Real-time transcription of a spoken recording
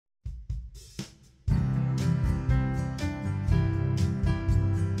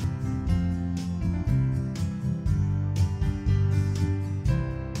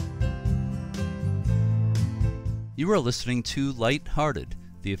You are listening to Lighthearted,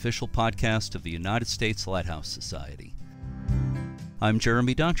 the official podcast of the United States Lighthouse Society. I'm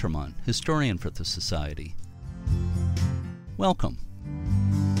Jeremy D'Entremont, historian for the Society. Welcome.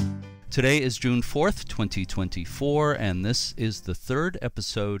 Today is June 4th, 2024, and this is the third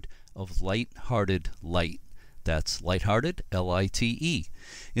episode of Lighthearted Lite. That's Lighthearted, L-I-T-E.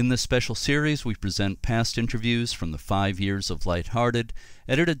 In this special series, we present past interviews from the 5 years of Lighthearted,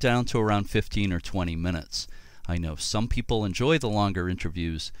 edited down to around 15 or 20 minutes. I know some people enjoy the longer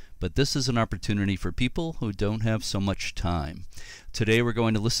interviews, but this is an opportunity for people who don't have so much time. Today we're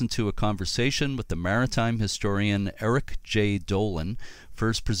going to listen to a conversation with the maritime historian Eric J. Dolin,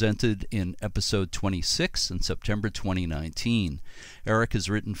 first presented in episode 26 in September 2019. Eric has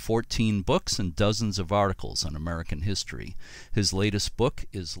written 14 books and dozens of articles on American history. His latest book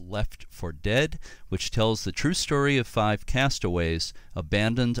is Left for Dead, which tells the true story of 5 castaways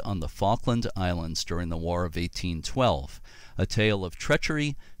abandoned on the Falkland Islands during the War of 1812, a tale of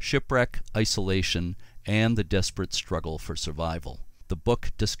treachery, shipwreck, isolation, and the desperate struggle for survival. The book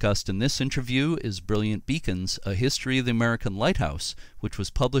discussed in this interview is Brilliant Beacons, A History of the American Lighthouse, which was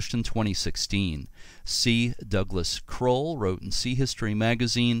published in 2016. C. Douglas Kroll wrote in Sea History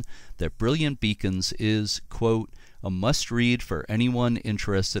magazine that Brilliant Beacons is, quote, a must-read for anyone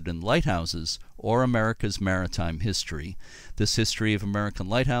interested in lighthouses or America's maritime history. This history of American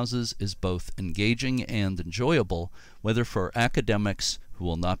lighthouses is both engaging and enjoyable, whether for academics who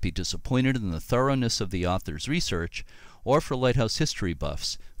will not be disappointed in the thoroughness of the author's research, or for lighthouse history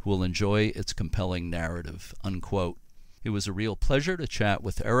buffs who will enjoy its compelling narrative, unquote. It was a real pleasure to chat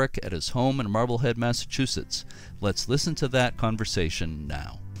with Eric at his home in Marblehead, Massachusetts. Let's listen to that conversation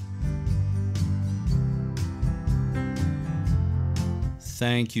now.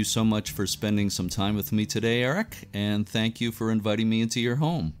 Thank you so much for spending some time with me today, Eric, and thank you for inviting me into your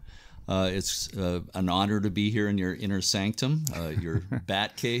home. It's an honor to be here in your inner sanctum, your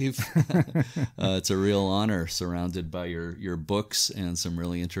bat cave. It's a real honor, surrounded by your books and some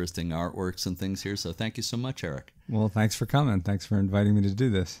really interesting artworks and things here. So thank you so much, Eric. Well, thanks for coming. Thanks for inviting me to do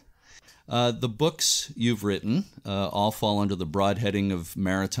this. The books you've written all fall under the broad heading of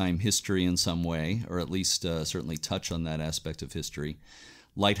maritime history in some way, or at least certainly touch on that aspect of history.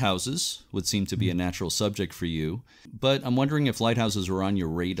 Lighthouses would seem to be a natural subject for you, but I'm wondering if lighthouses were on your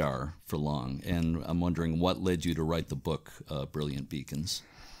radar for long, and I'm wondering what led you to write the book, Brilliant Beacons.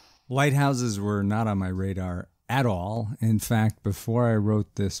 Lighthouses were not on my radar at all. In fact, before I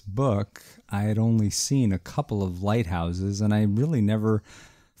wrote this book, I had only seen a couple of lighthouses, and I really never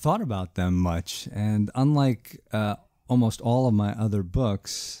thought about them much. And unlike almost all of my other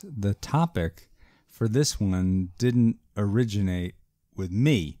books, the topic for this one didn't originate with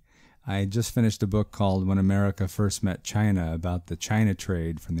me. I had just finished a book called When America First Met China, about the China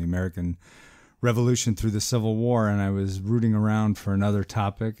trade from the American Revolution through the Civil War, and I was rooting around for another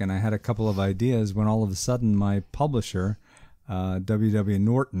topic, and I had a couple of ideas when all of a sudden my publisher, W.W.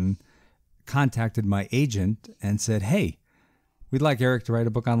 Norton, contacted my agent and said, "Hey, we'd like Eric to write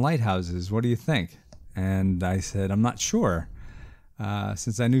a book on lighthouses. What do you think?" And I said, "I'm not sure."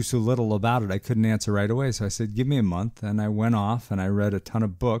 Since I knew so little about it, I couldn't answer right away. So I said, "Give me a month." And I went off and I read a ton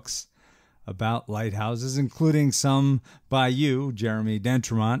of books about lighthouses, including some by you, Jeremy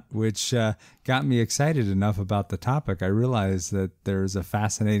D'Entremont, which got me excited enough about the topic. I realized that there's a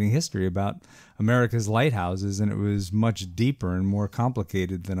fascinating history about America's lighthouses, and it was much deeper and more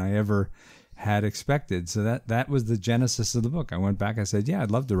complicated than I ever had expected. So that was the genesis of the book. I went back, I said, "Yeah,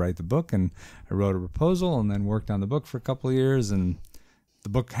 I'd love to write the book." And I wrote a proposal and then worked on the book for a couple of years, and the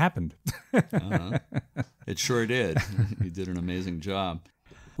book happened. It sure did. You did an amazing job.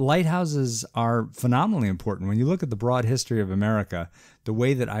 Lighthouses are phenomenally important. When you look at the broad history of America, the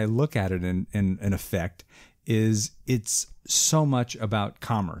way that I look at it in effect is it's so much about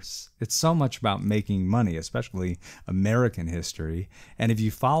commerce. It's so much about making money, especially American history. And if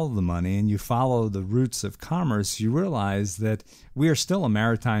you follow the money and you follow the roots of commerce, you realize that we are still a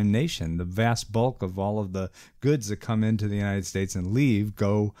maritime nation. The vast bulk of all of the goods that come into the United States and leave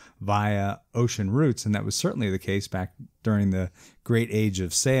go via ocean routes. And that was certainly the case back during the great age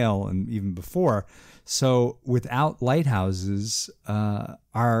of sail and even before. So without lighthouses,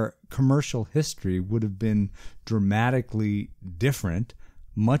 our commercial history would have been dramatically different,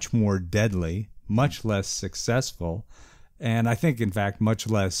 much more deadly, much less successful, and I think, in fact, much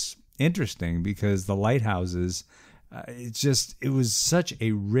less interesting, because the lighthouses, it was such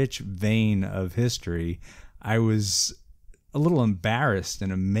a rich vein of history. I was a little embarrassed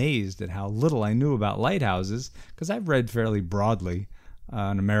and amazed at how little I knew about lighthouses, because I've read fairly broadly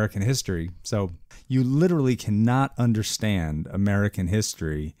on American history. So you literally cannot understand American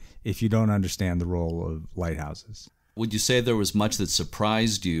history if you don't understand the role of lighthouses. Would you say there was much that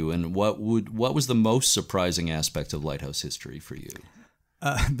surprised you, and what was the most surprising aspect of lighthouse history for you?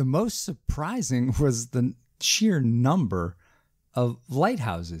 The most surprising was the sheer number of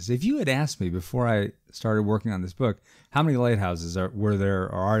lighthouses. If you had asked me before I started working on this book, how many lighthouses are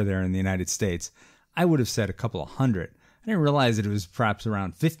there in the United States, I would have said a couple of hundred. I didn't realize that it was perhaps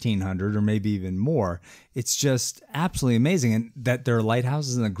around 1,500 or maybe even more. It's just absolutely amazing. And that there are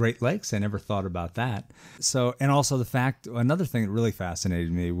lighthouses in the Great Lakes, I never thought about that. So, and also the fact, another thing that really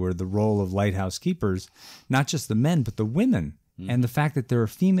fascinated me were the role of lighthouse keepers, not just the men, but the women. And the fact that there are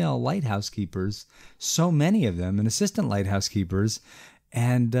female lighthouse keepers, so many of them, and assistant lighthouse keepers,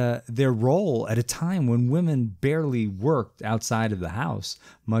 and their role at a time when women barely worked outside of the house,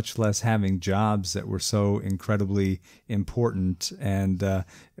 much less having jobs that were so incredibly important. And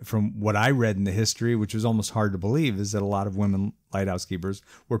from what I read in the history, which was almost hard to believe, is that a lot of women lighthouse keepers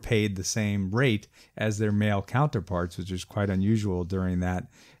were paid the same rate as their male counterparts, which is quite unusual during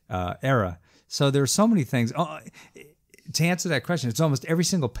that era. So there are so many things. To answer that question, it's almost every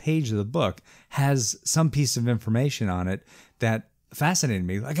single page of the book has some piece of information on it that fascinated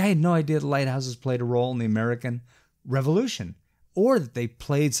me. Like, I had no idea the lighthouses played a role in the American Revolution, or that they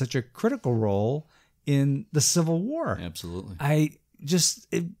played such a critical role in the Civil War. Absolutely.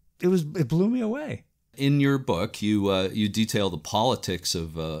 It blew me away. In your book, you detail the politics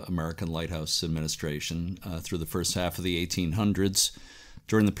of American lighthouse administration through the first half of the 1800s.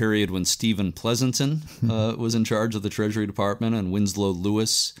 During the period when Stephen Pleasanton was in charge of the Treasury Department and Winslow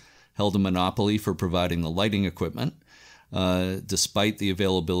Lewis held a monopoly for providing the lighting equipment, despite the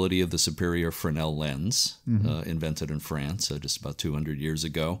availability of the superior Fresnel lens, invented in France just about 200 years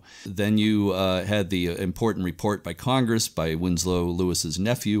ago. Then you had the important report by Congress by Winslow Lewis's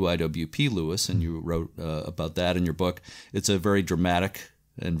nephew, I.W.P. Lewis, and you wrote about that in your book. It's a very dramatic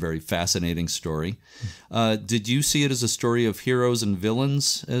and very fascinating story. Did you see it as a story of heroes and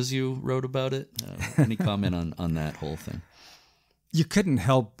villains as you wrote about it? Any comment on that whole thing? You couldn't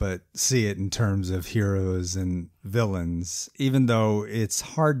help but see it in terms of heroes and villains, even though it's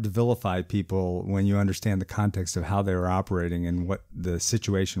hard to vilify people when you understand the context of how they were operating and what the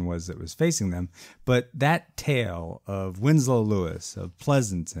situation was that was facing them. But that tale of Winslow Lewis, of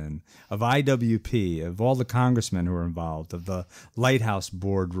Pleasanton, of IWP, of all the congressmen who were involved, of the Lighthouse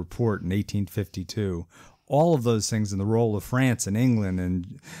Board report in 1852, all of those things, and the role of France and England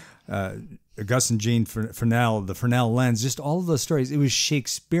and Augustin Jean Fresnel, the Fresnel lens, just all of those stories. It was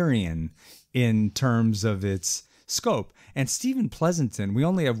Shakespearean in terms of its scope. And Stephen Pleasanton, we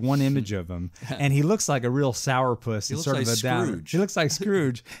only have one image of him, and he looks like a real sourpuss. He looks like Scrooge. He looks like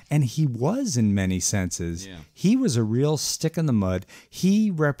Scrooge, and he was in many senses. Yeah. He was a real stick in the mud.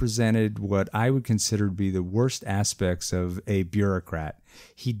 He represented what I would consider to be the worst aspects of a bureaucrat.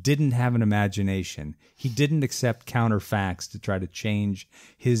 He didn't have an imagination. He didn't accept counterfacts to try to change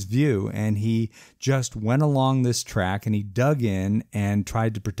his view, and he just went along this track, and he dug in and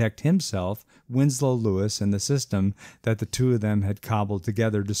tried to protect himself, Winslow Lewis, and the system that the two of them had cobbled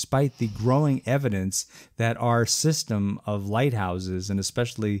together, despite the growing evidence that our system of lighthouses, and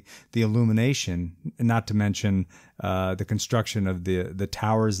especially the illumination, not to mention the construction of the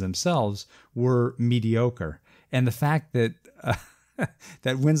towers themselves, were mediocre. And the fact that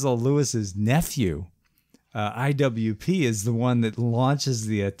that Winslow Lewis's nephew, IWP, is the one that launches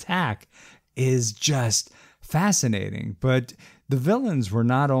the attack is just fascinating. But the villains were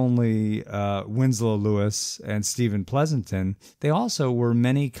not only Winslow Lewis and Stephen Pleasanton, they also were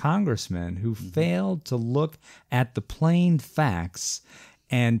many congressmen who failed to look at the plain facts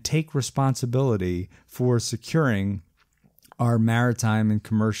and take responsibility for securing our maritime and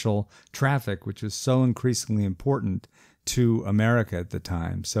commercial traffic, which was so increasingly important to America at the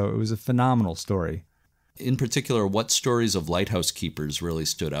time. So it was a phenomenal story. In particular, what stories of lighthouse keepers really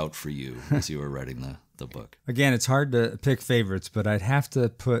stood out for you as you were writing the book? Again, it's hard to pick favorites, but I'd have to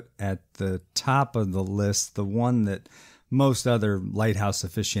put at the top of the list the one that most other lighthouse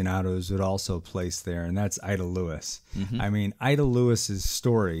aficionados would also place there, and that's Ida Lewis. I mean, Ida Lewis's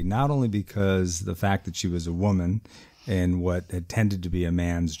story, not only because the fact that she was a woman in what had tended to be a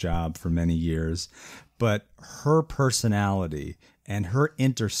man's job for many years, but her personality and her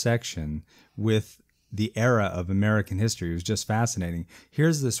intersection with the era of American history was just fascinating.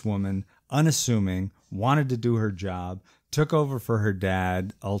 Here's this woman, unassuming, wanted to do her job, took over for her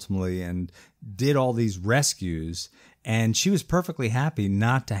dad ultimately, and did all these rescues. And she was perfectly happy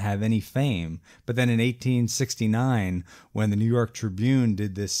not to have any fame. But then in 1869, when the New York Tribune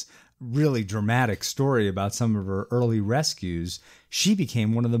did this really dramatic story about some of her early rescues, she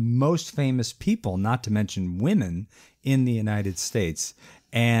became one of the most famous people, not to mention women, in the United States.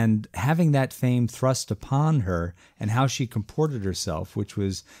 And having that fame thrust upon her and how she comported herself, which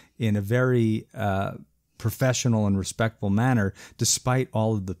was in a very professional and respectful manner, despite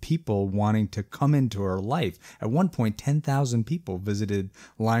all of the people wanting to come into her life. At one point, 10,000 people visited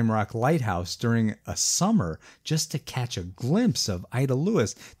Lime Rock Lighthouse during a summer just to catch a glimpse of Ida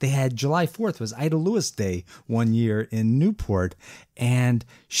Lewis. They had July 4th was Ida Lewis Day one year in Newport, and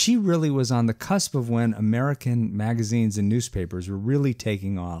she really was on the cusp of when American magazines and newspapers were really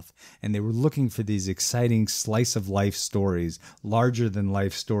taking off, and they were looking for these exciting slice of life stories, larger than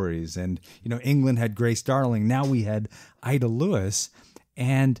life stories. And, England had Grace Darling. Now we had Ida Lewis,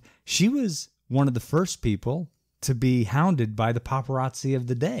 and she was one of the first people to be hounded by the paparazzi of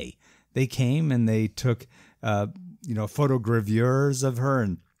the day. They came and they took, photogravures of her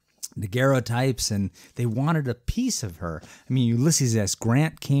and daguerreotypes, and they wanted a piece of her. I mean, Ulysses S.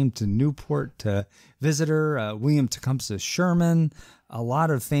 Grant came to Newport to visit her, William Tecumseh Sherman, a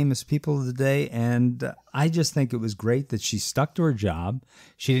lot of famous people of the day, and I just think it was great that she stuck to her job.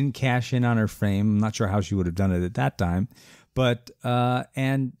 She didn't cash in on her fame. I'm not sure how she would have done it at that time, but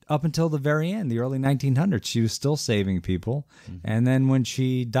and up until the very end, the early 1900s, she was still saving people. Mm-hmm. And then when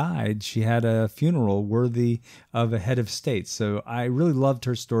she died, she had a funeral worthy of a head of state. So I really loved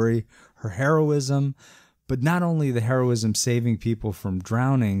her story, her heroism, but not only the heroism saving people from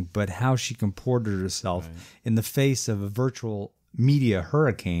drowning, but how she comported herself in the face of a virtual media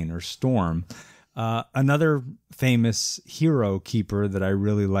hurricane or storm. Another famous hero keeper that I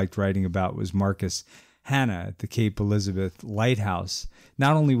really liked writing about was Marcus Hanna at the Cape Elizabeth Lighthouse.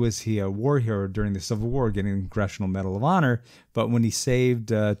 Not only was he a war hero during the Civil War, getting the Congressional Medal of Honor, but when he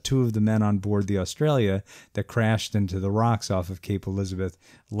saved two of the men on board the Australia that crashed into the rocks off of Cape Elizabeth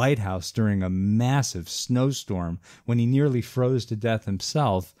Lighthouse during a massive snowstorm, when he nearly froze to death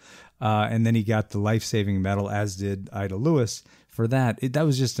himself, and then he got the life-saving medal, as did Ida Lewis, for that. That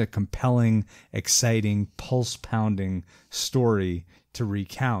was just a compelling, exciting, pulse-pounding story to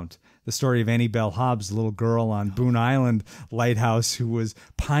recount. The story of Annie Bell Hobbs, the little girl on Boone Island Lighthouse who was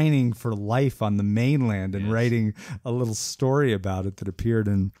pining for life on the mainland and writing a little story about it that appeared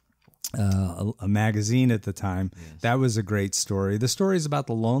in a magazine at the time. Yes. That was a great story. The stories about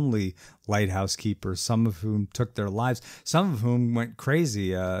the lonely lighthouse keepers, some of whom took their lives, some of whom went crazy.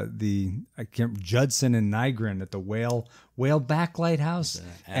 Judson and Nygren at the Whaleback Lighthouse.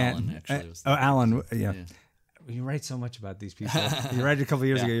 Alan, actually. Was Alan, yeah. You write so much about these people. You wrote it a couple of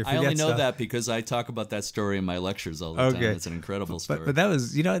years ago. You forget I only know stuff. that because I talk about that story in my lectures all the time. It's an incredible story. But that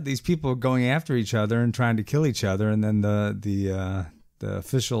was, these people going after each other and trying to kill each other, and then the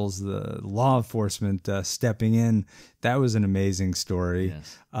officials, the law enforcement stepping in. That was an amazing story.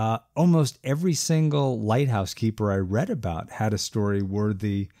 Yes. Almost every single lighthouse keeper I read about had a story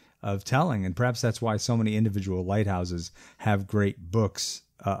worthy of telling, and perhaps that's why so many individual lighthouses have great books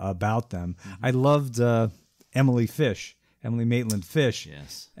about them. Mm-hmm. I loved Emily Maitland Fish,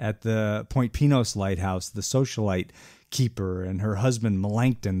 at the Point Pinos Lighthouse, the socialite keeper, and her husband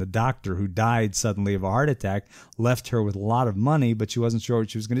Melanchthon, the doctor who died suddenly of a heart attack, left her with a lot of money, but she wasn't sure what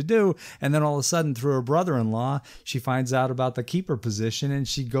she was going to do. And then all of a sudden, through her brother-in-law, she finds out about the keeper position, and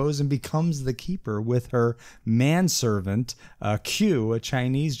she goes and becomes the keeper with her manservant, Q, a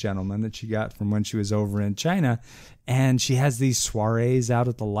Chinese gentleman that she got from when she was over in China. And she has these soirees out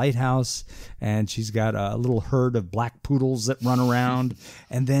at the lighthouse, and she's got a little herd of black poodles that run around.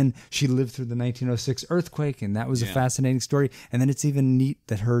 And then she lived through the 1906 earthquake, and that was a fascinating story. And then it's even neat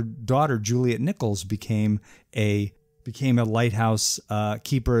that her daughter, Juliet Nichols, became a lighthouse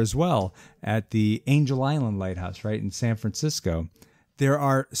keeper as well at the Angel Island Lighthouse, right, in San Francisco. There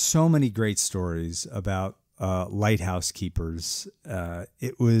are so many great stories about lighthouse keepers.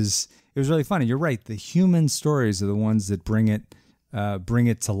 It was really funny. You're right. The human stories are the ones that bring it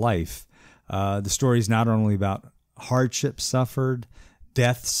to life. The stories not only about hardships suffered,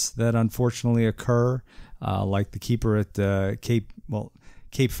 deaths that unfortunately occur, like the keeper at Cape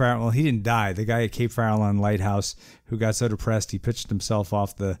Farallon. Well, he didn't die. The guy at Cape Farallon Lighthouse who got so depressed he pitched himself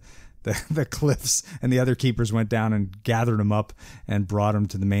off the cliffs, and the other keepers went down and gathered him up and brought him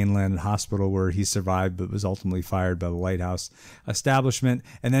to the mainland hospital, where he survived but was ultimately fired by the lighthouse establishment.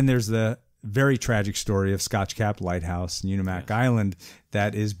 And then there's the very tragic story of Scotch Cap Lighthouse in Unimak Island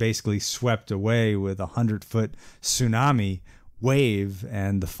that is basically swept away with a 100-foot tsunami wave,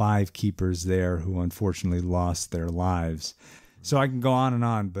 and the 5 keepers there who unfortunately lost their lives. So I can go on and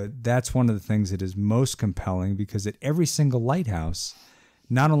on, but that's one of the things that is most compelling, because at every single lighthouse,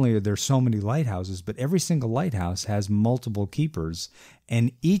 not only are there so many lighthouses, but every single lighthouse has multiple keepers,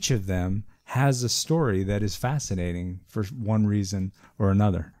 and each of them has a story that is fascinating for one reason or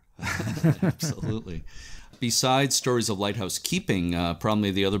another. Absolutely. Besides stories of lighthouse keeping, probably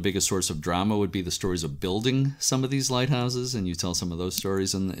the other biggest source of drama would be the stories of building some of these lighthouses, and you tell some of those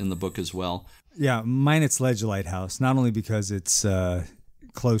stories in the book as well. Yeah, Minot's Ledge Lighthouse, not only because it's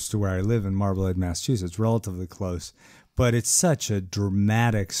close to where I live in Marblehead, Massachusetts, relatively close, but it's such a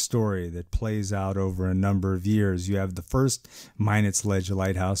dramatic story that plays out over a number of years. You have the first Minot's Ledge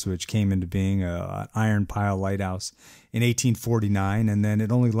Lighthouse, which came into being an iron pile lighthouse in 1849, and then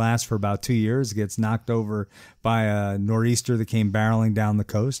it only lasts for about 2 years. It gets knocked over by a nor'easter that came barreling down the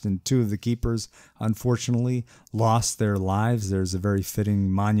coast, and two of the keepers, unfortunately, lost their lives. There's a very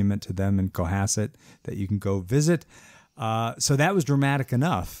fitting monument to them in Cohasset that you can go visit. So that was dramatic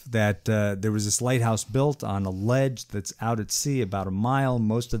enough that there was this lighthouse built on a ledge that's out at sea about a mile.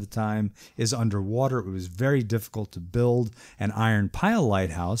 Most of the time is underwater. It was very difficult to build an iron pile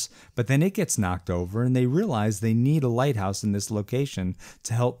lighthouse, but then it gets knocked over, and they realize they need a lighthouse in this location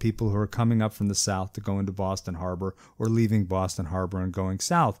to help people who are coming up from the south to go into Boston Harbor or leaving Boston Harbor and going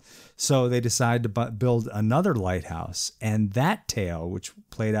south. So they decide to build another lighthouse, and that tale, which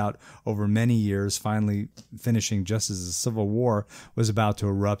played out over many years, finally finishing just as the Civil War was about to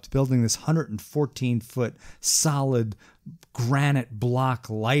erupt, building this 114-foot solid granite block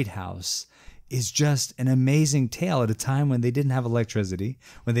lighthouse is just an amazing tale at a time when they didn't have electricity,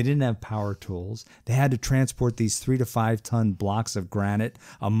 when they didn't have power tools. They had to transport these 3 to 5 ton blocks of granite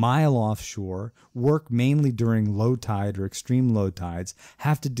a mile offshore, work mainly during low tide or extreme low tides,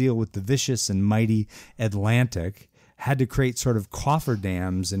 have to deal with the vicious and mighty Atlantic, had to create sort of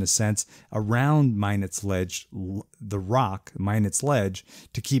cofferdams, in a sense, around Minot's Ledge, the rock, Minot's Ledge,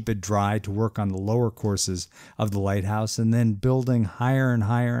 to keep it dry, to work on the lower courses of the lighthouse, and then building higher and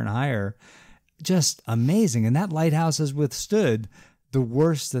higher and higher. Just amazing. And that lighthouse has withstood the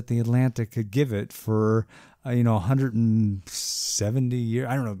worst that the Atlantic could give it for 170 years.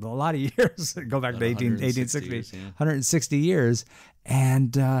 I don't know, a lot of years. Go back to 1860, years, yeah. 160 years.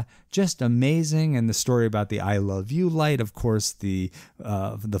 And just amazing. And the story about the I Love You light, of course, the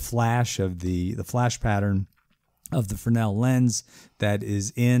flash of the flash pattern of the Fresnel lens that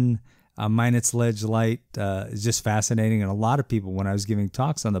is in Minot's Ledge Light is just fascinating. And a lot of people, when I was giving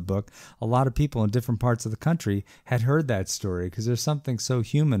talks on the book, a lot of people in different parts of the country had heard that story because there's something so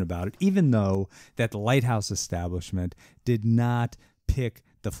human about it, even though that the lighthouse establishment did not pick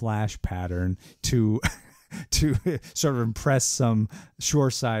the flash pattern to sort of impress some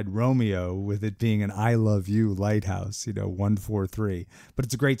shoreside Romeo with it being an I Love You lighthouse, 143. But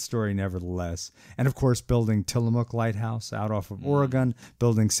it's a great story nevertheless. And of course, building Tillamook Lighthouse out off of Oregon,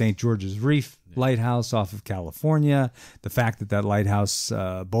 building St. George's Reef Lighthouse off of California, the fact that lighthouse,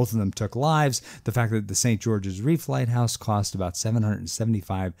 both of them took lives, the fact that the St. George's Reef Lighthouse cost about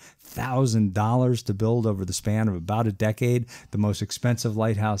 $775,000 to build over the span of about a decade, the most expensive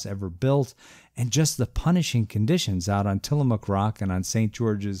lighthouse ever built, and just the punishing conditions out on Tillamook Rock and on St.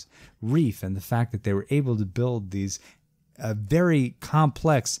 George's Reef, and the fact that they were able to build these very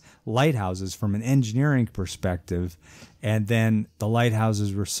complex lighthouses from an engineering perspective. And then the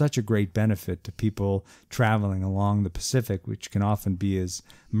lighthouses were such a great benefit to people traveling along the Pacific, which can often be as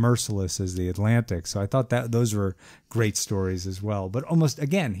merciless as the Atlantic. So I thought that those were great stories as well. But almost,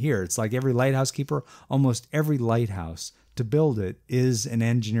 again, here, it's like every lighthouse keeper, almost every lighthouse, to build it is an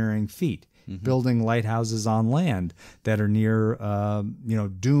engineering feat. Mm-hmm. Building lighthouses on land that are near,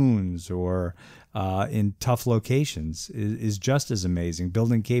 dunes or in tough locations is just as amazing.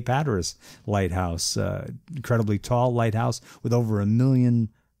 Building Cape Hatteras Lighthouse, incredibly tall lighthouse with over 1 million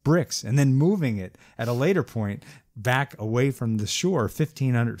bricks, and then moving it at a later point back away from the shore,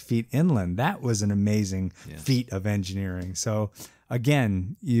 1,500 feet inland. That was an amazing feat of engineering. So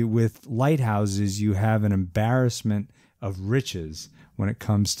again, with lighthouses, you have an embarrassment of riches when it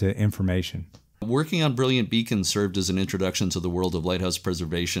comes to information. Working on Brilliant Beacon served as an introduction to the world of lighthouse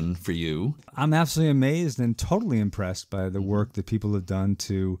preservation for you. I'm absolutely amazed and totally impressed by the work that people have done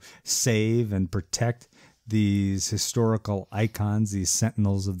to save and protect these historical icons, these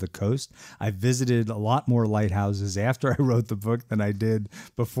sentinels of the coast. I visited a lot more lighthouses after I wrote the book than I did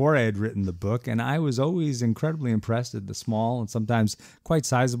before I had written the book, and I was always incredibly impressed at the small and sometimes quite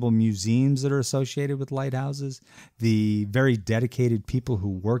sizable museums that are associated with lighthouses, the very dedicated people who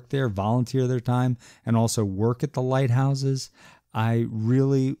work there, volunteer their time, and also work at the lighthouses. I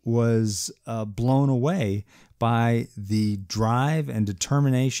really was blown away by the drive and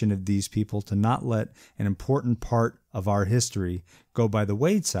determination of these people to not let an important part of our history go by the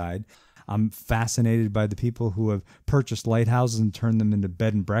wayside. I'm fascinated by the people who have purchased lighthouses and turned them into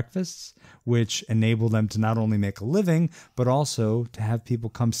bed and breakfasts, which enable them to not only make a living, but also to have people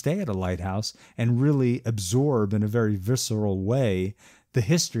come stay at a lighthouse and really absorb in a very visceral way the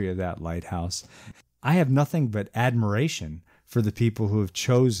history of that lighthouse. I have nothing but admiration for the people who have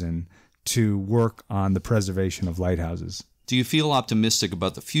chosen to work on the preservation of lighthouses. Do you feel optimistic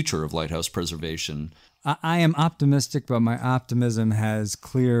about the future of lighthouse preservation? I am optimistic, but my optimism has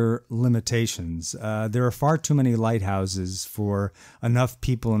clear limitations. There are far too many lighthouses for enough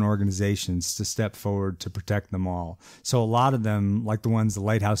people and organizations to step forward to protect them all. So a lot of them, like the ones the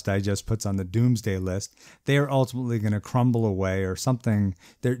Lighthouse Digest puts on the doomsday list, they are ultimately going to crumble away or something.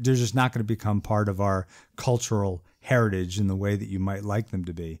 They're just not going to become part of our cultural heritage in the way that you might like them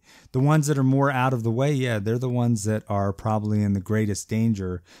to be. The ones that are more out of the way, yeah, they're the ones that are probably in the greatest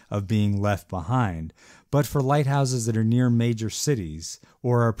danger of being left behind. But for lighthouses that are near major cities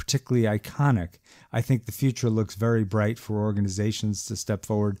or are particularly iconic, I think the future looks very bright for organizations to step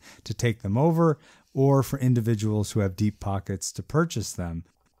forward to take them over, or for individuals who have deep pockets to purchase them.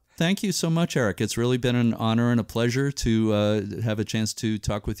 Thank you so much, Eric. It's really been an honor and a pleasure to have a chance to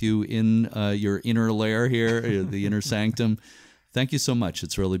talk with you in your inner lair here, the inner sanctum. Thank you so much.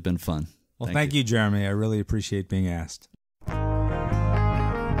 It's really been fun. Well, thank you, Jeremy. I really appreciate being asked.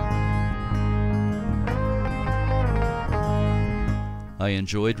 I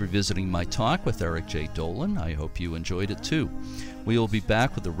enjoyed revisiting my talk with Eric J. Dolin. I hope you enjoyed it too. We will be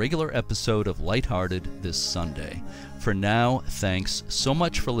back with a regular episode of Lighthearted this Sunday. For now, thanks so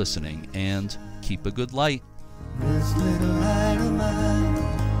much for listening, and keep a good light. This little light of mine,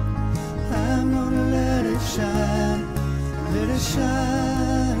 I'm gonna let it shine, let it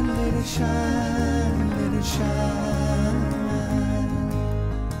shine, let it shine, let it shine.